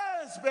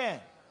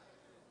husband.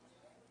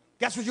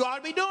 Guess what you ought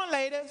to be doing,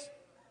 ladies?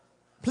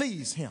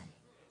 Please him.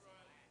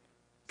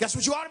 Guess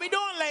what you ought to be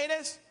doing,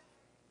 ladies?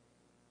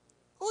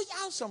 Oh,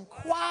 y'all some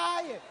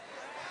quiet.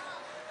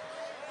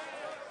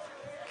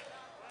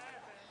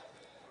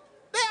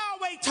 They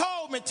always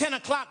told me 10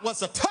 o'clock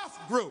was a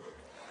tough group.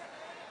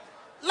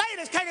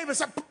 Ladies can't even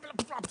say.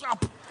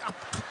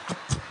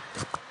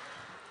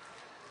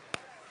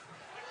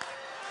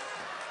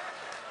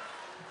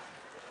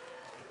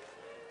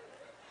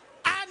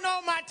 I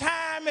know my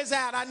time is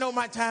out. I know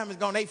my time is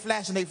gone. They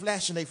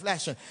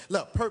flashing.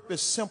 Look,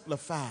 purpose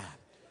simplified.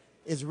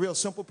 It's a real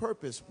simple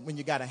purpose when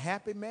you got a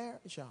happy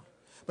marriage, y'all.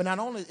 But not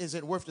only is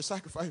it worth the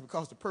sacrifice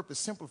because the purpose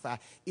simplified,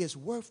 it's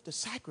worth the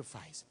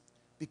sacrifice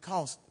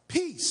because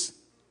peace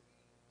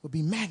will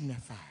be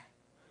magnified.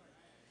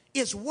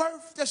 It's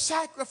worth the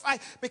sacrifice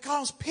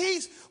because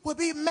peace will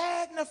be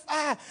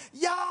magnified.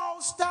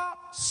 Y'all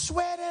stop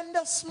sweating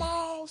the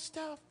small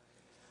stuff.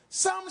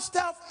 Some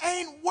stuff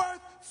ain't worth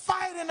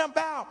fighting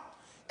about.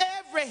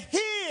 Every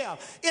hill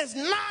is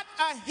not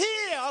a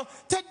hill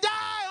to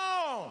die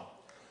on.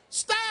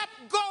 Stop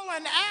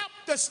going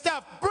after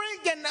stuff,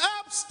 bringing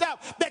up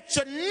stuff that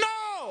you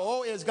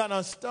know is going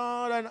to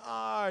start an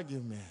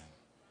argument.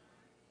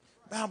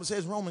 Bible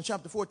says, Romans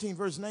chapter 14,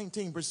 verse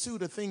 19, pursue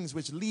the things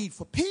which lead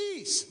for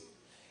peace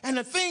and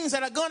the things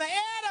that are going to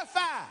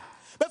edify.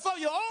 Before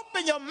you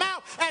open your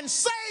mouth and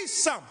say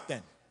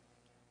something,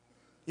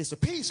 is the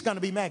peace going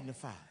to be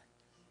magnified?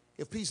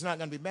 If peace is not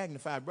going to be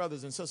magnified,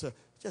 brothers and sisters,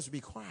 just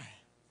be quiet.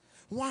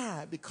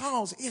 Why?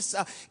 Because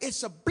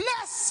it's a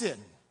blessing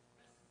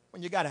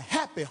when you got a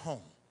happy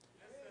home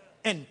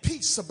and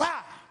peace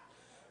abide.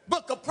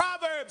 Book of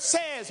Proverbs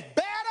says,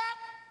 better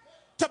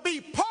to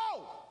be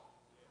poor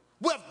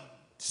with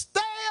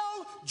stale,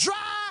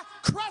 dry,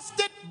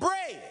 crusted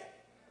bread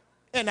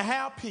and to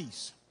have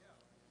peace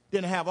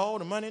than to have all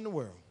the money in the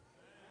world.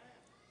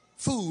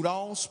 Food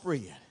all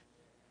spread,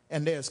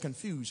 and there's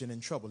confusion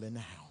and trouble in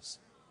the house.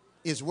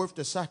 It's worth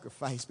the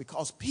sacrifice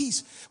because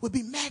peace will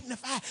be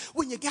magnified.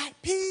 When you got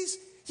peace,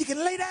 you can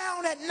lay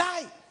down at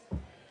night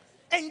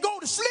and go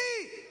to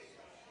sleep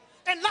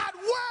and not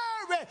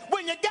worry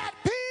when you got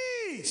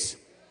peace.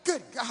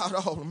 Good God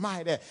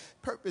Almighty.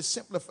 Purpose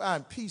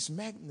simplified, peace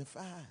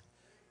magnified.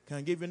 Can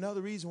I give you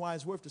another reason why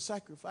it's worth the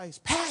sacrifice?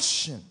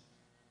 Passion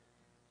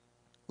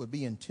will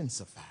be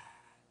intensified.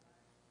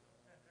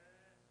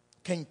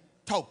 Can't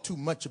talk too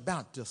much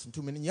about this and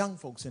too many young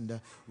folks in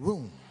the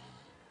room.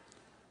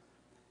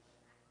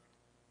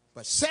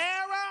 But Sarah,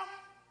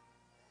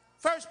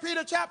 1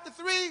 Peter chapter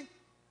 3,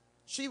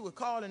 she was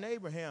calling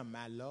Abraham,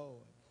 my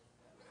Lord.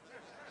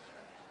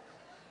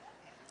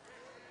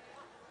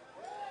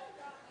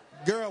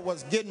 Girl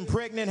was getting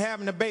pregnant,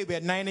 having a baby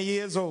at 90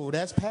 years old.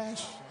 That's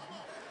passion.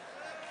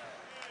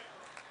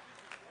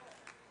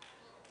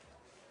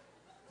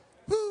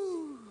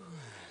 Woo.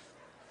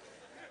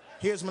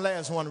 Here's my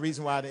last one, the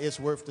reason why it's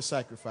worth the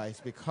sacrifice,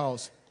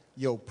 because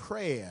your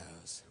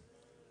prayers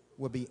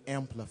will be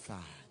amplified.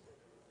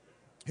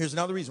 Here's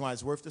another reason why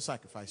it's worth the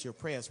sacrifice. Your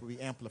prayers will be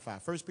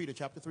amplified. 1 Peter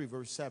chapter 3,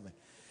 verse 7.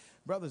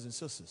 Brothers and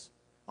sisters,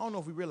 I don't know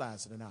if we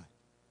realize it or not.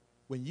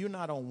 When you're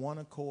not on one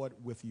accord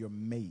with your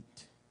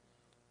mate,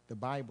 the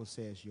Bible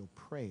says your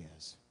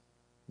prayers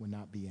will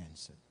not be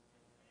answered.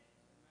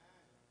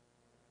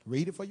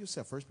 Read it for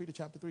yourself. 1 Peter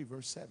chapter 3,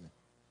 verse 7.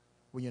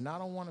 When you're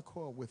not on one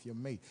accord with your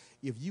mate,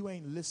 if you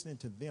ain't listening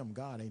to them,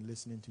 God ain't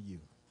listening to you.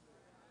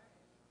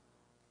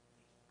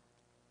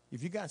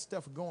 If you got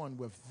stuff going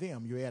with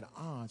them, you're at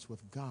odds with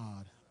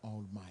God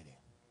Almighty.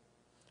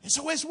 And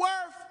so it's worth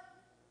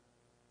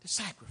the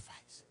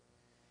sacrifice.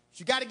 If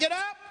you got to get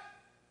up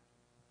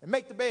and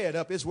make the bed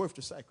up, it's worth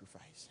the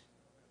sacrifice.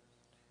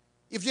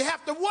 If you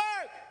have to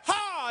work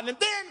hard and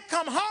then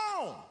come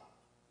home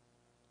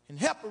and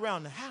help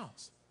around the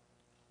house,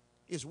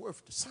 it's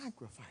worth the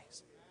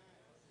sacrifice.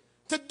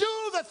 To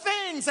do the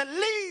things that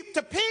lead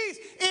to peace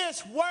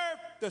is worth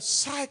the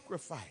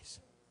sacrifice.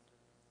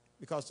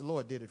 Because the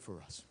Lord did it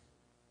for us.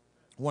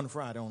 One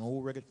Friday on the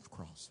old rugged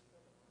cross.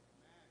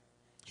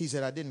 He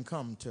said, I didn't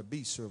come to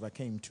be served. I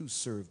came to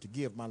serve, to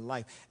give my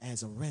life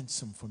as a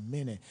ransom for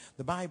many.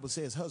 The Bible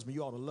says, husband,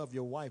 you ought to love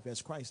your wife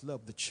as Christ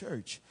loved the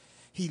church.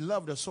 He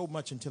loved her so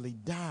much until he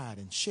died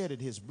and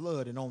shedded his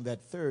blood, and on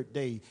that third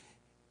day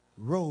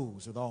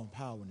rose with all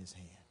power in his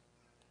hand.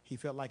 He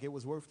felt like it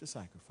was worth the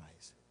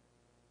sacrifice.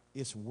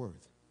 It's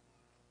worth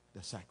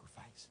the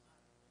sacrifice.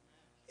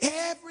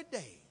 Every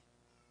day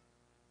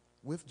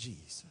with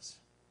Jesus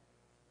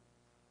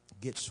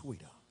gets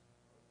sweeter.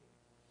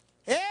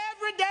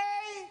 Every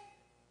day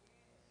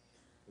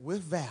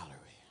with Valerie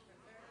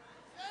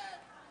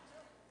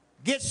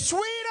gets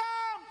sweeter,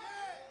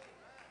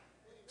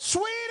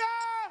 sweeter.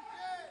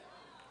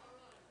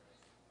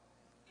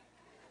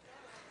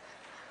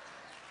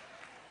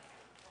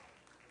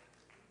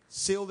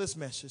 Seal this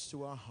message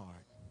to our heart.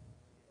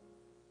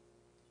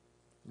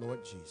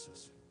 Lord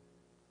Jesus,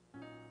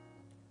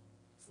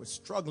 for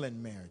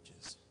struggling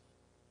marriages,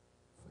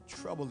 for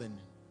troubling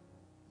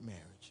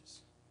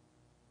marriages,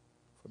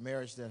 for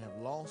marriages that have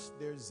lost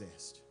their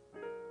zest,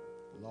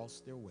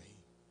 lost their way,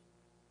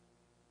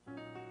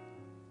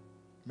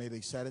 may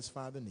they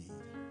satisfy the need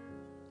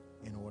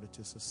in order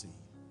to succeed.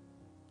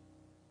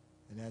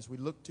 And as we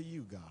look to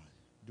you, God,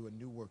 do a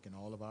new work in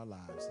all of our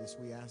lives. This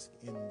we ask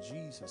in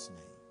Jesus'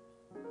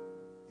 name.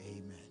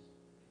 Amen.